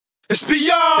It's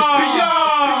beyond. It's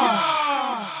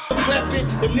beyond. Weapon,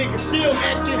 the nigga still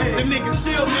acting, the nigga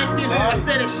still acting. I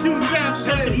said it 2 times,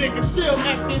 cause the nigga still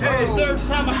acting. Third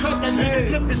time I caught that nigga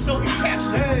slipping, so he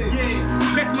captured.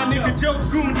 Yeah, that's my nigga Joe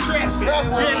Goon trapping.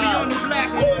 Daily on the block.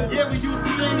 Yeah, we use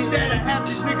the things that'll have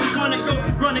these niggas wanna go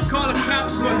run and call the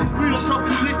cops, but we don't talk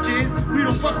to snitches, we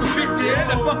don't fuck with bitches,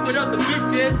 I fuck with other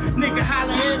bitches. Nigga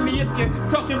holler at me if you're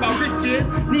talking about riches.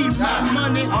 Need my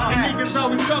money, and niggas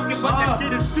always talking, but that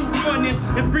shit is too funny.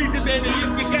 It's breezy, baby, if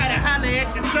you gotta holler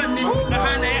at your sonny. Now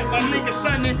holler at my nigga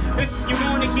sonny. If you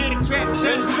wanna get a trap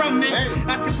done from me,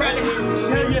 I can probably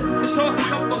tell you to toss a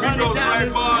couple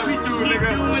 $100. We keep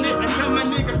doing it until my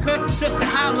nigga cuss just to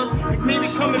holler. Like maybe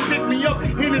come and pick me up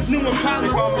in his new Impala.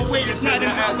 But wait, it's not a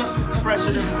holler.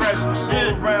 Fresher than fresh,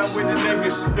 all around with the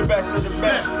niggas, the best of the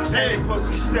best. They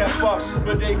pussy step up,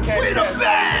 but they can't test.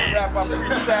 I rap, I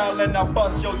freestyle, and I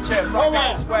bust your chest. I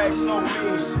got swag so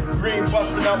mean, green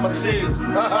busting out my seeds.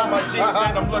 On my jeans,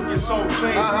 and I'm looking so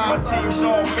clean. My team's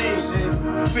on me,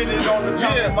 fit it on the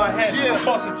top of my head.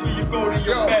 Bust it till you go to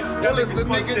your bed. Well, it's the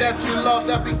nigga that you love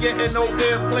that be getting no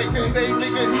airplay. Say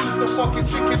nigga, he's the fucking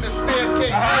chick in the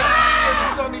staircase.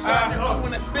 Sunny diamonds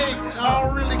doing it big. I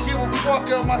don't really give a fuck,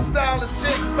 my style is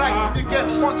Jake Sight. You get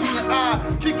punched in your eye,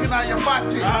 kicking on your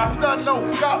body. Done know,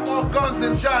 got more guns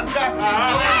than John Gotti.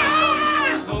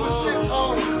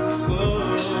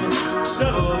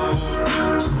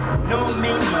 No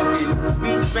mean mugging,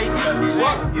 we straight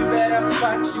thugging. You better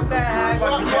watch your back.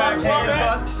 Watch your back, head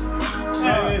bust.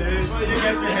 You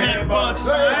get your head bust.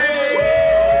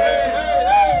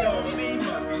 No mean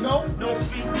mugging, no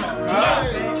street talking.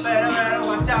 Better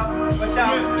watch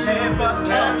out, head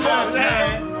bust, head bust, head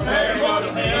bust, head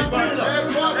bust.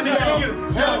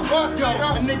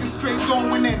 A nigga straight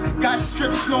going in, got the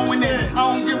strip snowing in.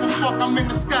 I don't give a fuck, I'm in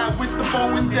the sky with the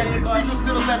Bowens and Steelers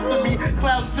to the left of me,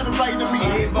 clouds to the right of me.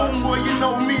 Homeboy, you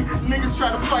know me, niggas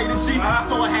try to fight a G,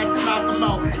 so I had to knock them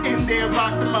out. In there,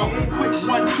 rock them out. Quick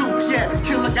 1, 2, yeah,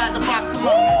 Killa got the box them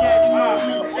out. Yeah, you know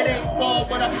me, it ain't ball,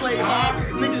 but I play hard.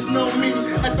 Niggas know me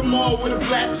at the mall with a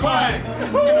black card,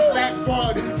 in a black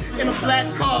board, in a black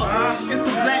car. It's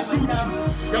the black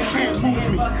Gucci's, y'all can't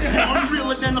move me. I'm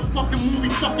realer than a fucking movie.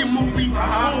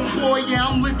 Homeboy, yeah,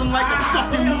 I'm living like a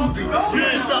fucking movie.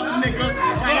 Listen up, nigga,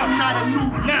 I am not a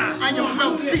newbie. I am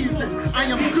well seasoned, I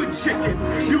am good chicken.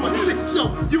 You a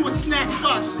 6-0, you a snack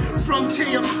box from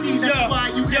KFC, that's why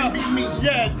you envy me.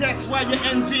 Yeah, that's why you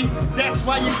envy, that's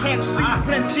why you can't see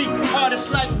plenty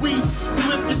artists like we. So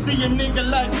if you see a nigga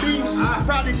like me,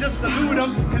 probably just salute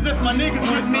him. Cause if my niggas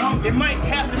with me, it might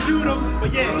have to shoot him.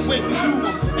 But yeah, wait, we do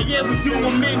them, and yeah, we do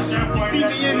them in. You see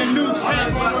me in a new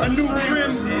hat, a new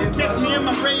brim. Catch me in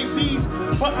my rabies,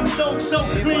 but I'm so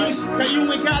clean that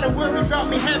you ain't gotta worry about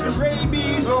me having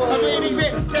rabies. Or maybe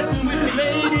catch me with your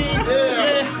lady,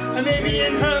 yeah, and maybe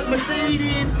in her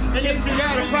Mercedes. And if you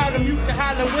got a problem, you can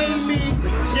holler weigh me,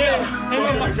 yeah. And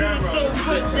when my shit is so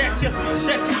good that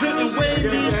you couldn't weigh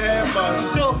me.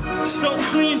 So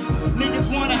clean,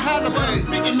 niggas wanna holler, but I'm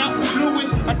spitting out the fluid.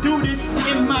 I do this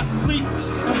in my sleep,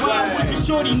 and why would your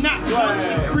shorty not want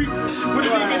to creep with a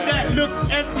nigga that looks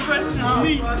as fresh as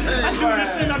me? I do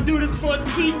this and I do this for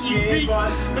TV,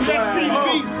 and that's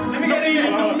TV. Let me get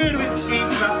in the middle. Game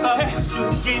rapper,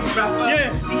 shoot game rapper. Yeah,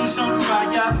 she's on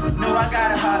fire. No, I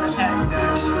gotta holler at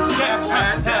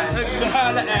that.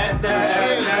 Holler at that.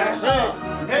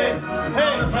 Hey,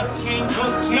 Hakeem,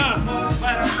 move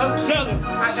when I'm cooking.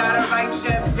 I got it right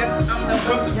there, yes, I'm the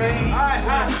hooking.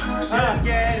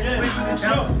 Yeah, it's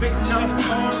I'm spitting on the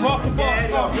phone. Walk the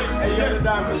ball. Hey, yo, the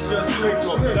diamonds just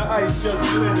twinkle, the ice just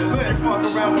glitter. You fuck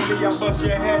around with me, I bust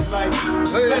your head like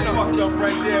fucked up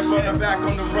right there, but I'm back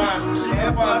on the rhyme.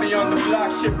 You find me on the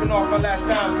block, chipping off my last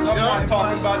time. I'm not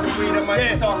talking about the weed, I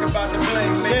might be talking about the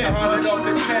bling. Make 100 off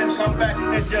the 10, come back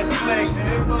and just sling.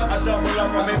 I double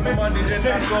up, I make my money, then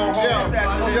I go home,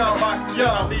 stash it in the box, and then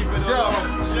I leave it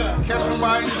alone. Catch me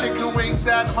buying chicken wings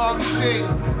at Hung Shake.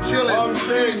 Chillin',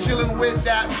 see me chillin' with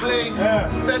that bling.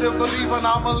 Better believe it,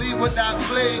 I'ma leave with that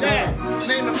bling.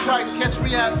 Name the price, catch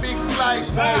me at Big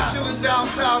Slice. Chillin'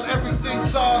 downtown,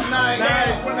 everything's all nice.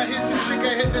 When I hit your chick,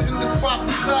 I hit it in the spot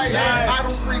precise. I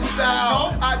don't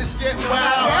freestyle, I just get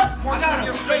wild. Punch in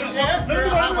your face,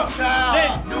 girl, I'm a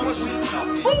child. Do what she talk.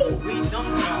 We don't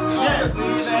know. We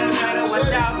better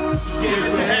watch out. Get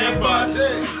your head bust.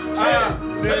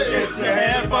 Get your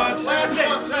head bust. Last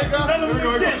bust, nigga.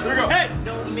 Here we go. Hey,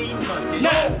 no mean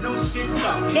mugging. No shit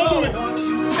talking. No,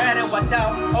 you better watch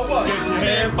out. Oh what? Get your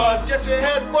head bust. Get your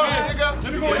head bust, nigga.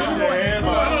 Get your head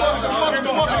bust.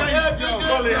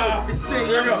 They say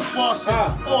I'm just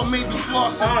bossing, or maybe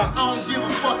flossing. I don't give a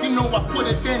fuck, you know I put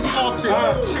it in often.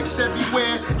 Chicks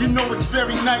everywhere, you know it's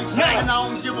very nice. And I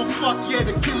don't give a fuck, yeah,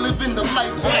 the kid living the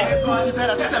life. Gucci's that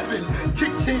I step in,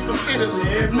 kicks came from Italy.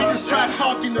 Niggas try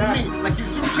talking to me, like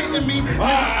is you kidding me?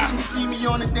 Niggas couldn't see me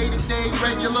on a day-to-day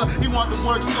regular. He want to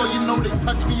work, so you know they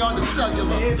touch me on the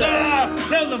cellular.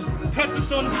 Tell them, touch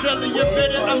us on the cellular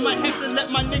better. I might have to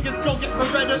let my niggas go get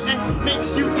Beretta and make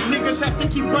you niggas have to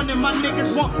keep running. My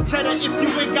niggas want cheddar. If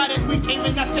you ain't got it, we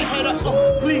aiming at your header.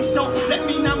 Please don't let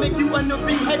me now make you a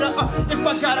big header. If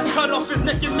I gotta cut off his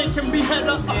neck and make him behead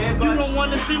her. You don't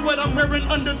wanna see what I'm wearing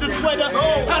under the sweater.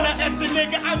 Holla at your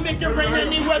nigga, I make it rain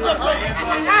any weather.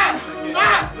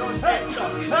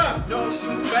 No,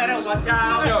 you better watch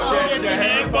out. Get your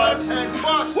head bust.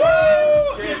 Woo!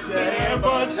 Get your head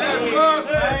bust.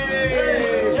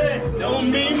 No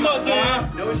me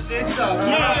mugging, no shit talking.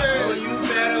 No, you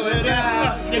better watch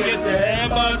out. Get your head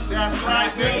bust. That's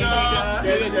right, nigga.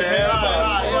 Get your head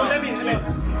bust. Let me.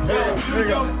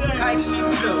 I keep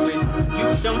going, you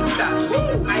don't stop me.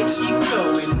 I keep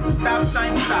going, stop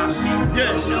sign, stop me.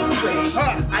 No way,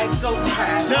 I go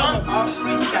past. I'll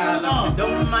freestyle,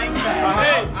 don't mind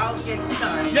that. I'll get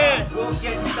signed, we'll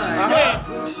get signed.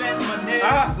 We'll spend money,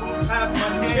 we'll have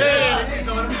money. It's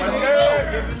on the floor,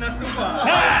 giving us the fun.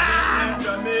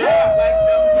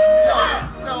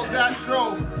 Sell that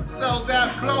dro, sell that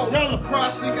blow.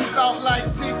 Cross niggas out like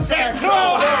tic-tac-toe.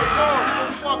 Don't give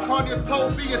a fuck on your toe,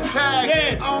 be a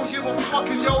tag. I don't give a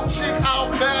fucking yo chick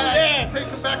out bad. Take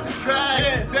her back to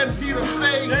drag, then beat her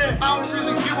face. I don't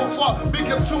really give a fuck, big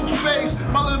up two-face.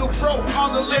 My little bro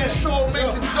on the lake shore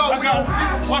make the dough. We don't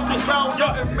give a fuck around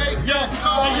nothing, make it go.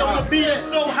 Yo, the beat is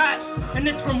so hot, and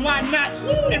it's from Why Not?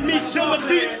 And me Killa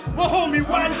G, well homie,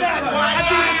 why not? I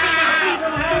do this in my sleep,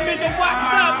 so nigga, why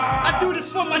stop? I do this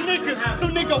for my niggas, so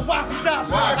nigga, why stop?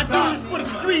 I do this for the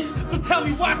streets, so tell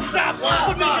me why stop?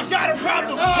 So nigga got a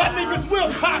problem, my niggas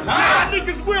will pop, my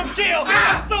niggas will kill.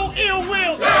 I'm so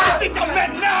ill-willed, you think I'm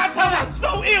at Nas, I'm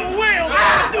so ill-willed.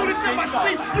 I do this in my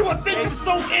sleep, you would think I'm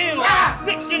so ill.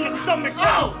 Sick in the stomach,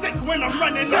 I'm sick when I'm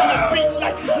running on the beat.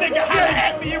 Like nigga, holla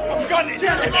at me if I'm gunning.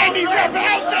 And any rapper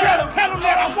out there, tell him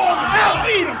that I want him. I'll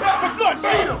eat him for lunch,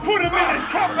 put him in a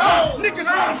cup. Niggas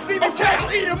wanna see me,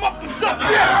 I'll eat him up for supper.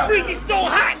 Breezy so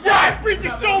hot, Breezy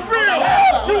so real.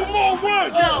 2 more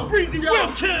words, Breezy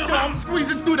will kill. Yo, I'm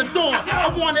squeezing through the door. I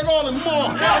want it all and more.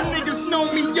 And niggas know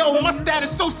me, yo. My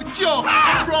status so secure.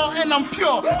 I'm raw and I'm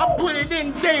pure. I put it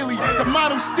in daily. The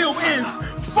motto still is,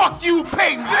 fuck you,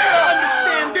 pay me.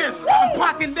 Understand this. I'm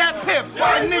pocking that piff.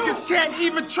 And niggas can't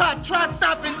even try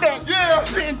stopping that.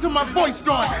 Spitting till my voice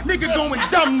gone. Nigga going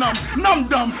numb.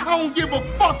 I don't give a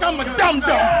fuck. I'm a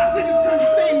dum-dum.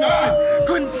 Niggas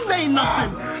couldn't say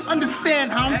nothing.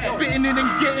 Understand how I'm spitting it and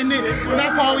getting it.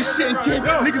 Not always shitting kid.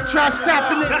 Niggas try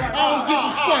stopping it. I don't give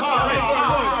a fuck.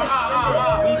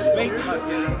 Be straight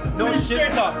talking, no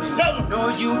shit talking. No,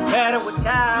 you better watch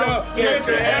out. Get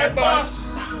your head bust.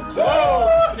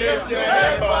 Whoa! Get your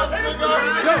head bust.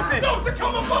 Listen,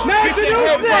 Get your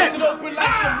head busted open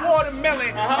like some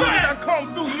watermelon. Soon as I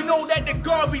come through, you know that the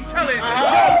guard be telling.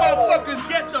 Y'all motherfuckers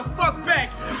get the fuck back.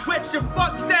 Wet your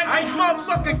fuck sack.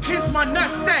 Motherfucker kiss my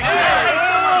nut sack.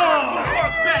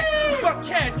 Fuck back. Buck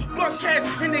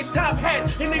cats in they top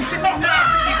hats. And they 59,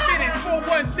 50 fitted.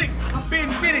 416. I've been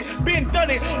fitted, been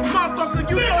done it. Motherfucker,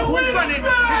 you know who run it.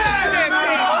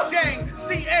 Champagne gang.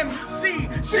 CMC.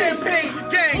 Champagne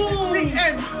gang.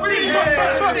 CMC.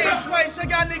 Motherfucker, say it twice so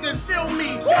y'all niggas feel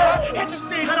me. Had to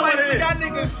say it twice so y'all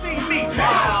niggas see me.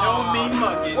 no me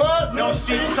mugging, no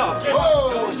shit talking.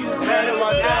 No, you better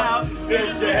watch out.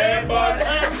 Get your head bust.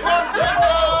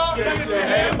 Get your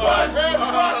head bust. Let them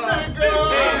know.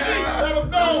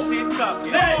 No shit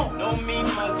talking. No me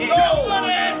mugging. You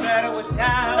better watch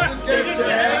out. Get your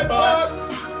head bust.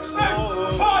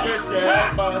 Get your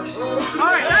head bust.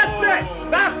 Alright,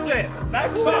 that's it.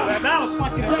 That's fine. That was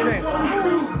fucking insane.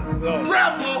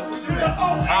 Rebel.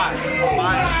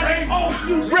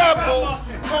 Rebel.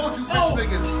 Told you bitch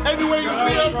niggas. Anyway you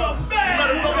see us, you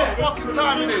better know what fucking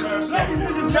time it is.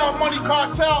 Count Money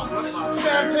Cartel,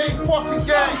 Champagne fucking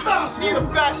gang. Eat a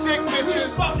fat dick,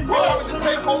 bitches. We coming to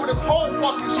take over this whole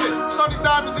fucking shit. Sunny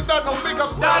Diamonds, he done no big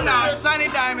up Sunny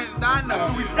Diamonds, I know.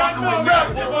 We fucking with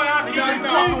Rebel.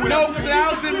 No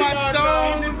clouds in my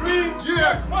stone.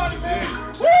 Yeah.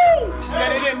 Woo!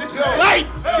 Get it in. This is light.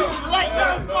 Light.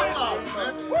 Fuck off,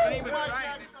 man.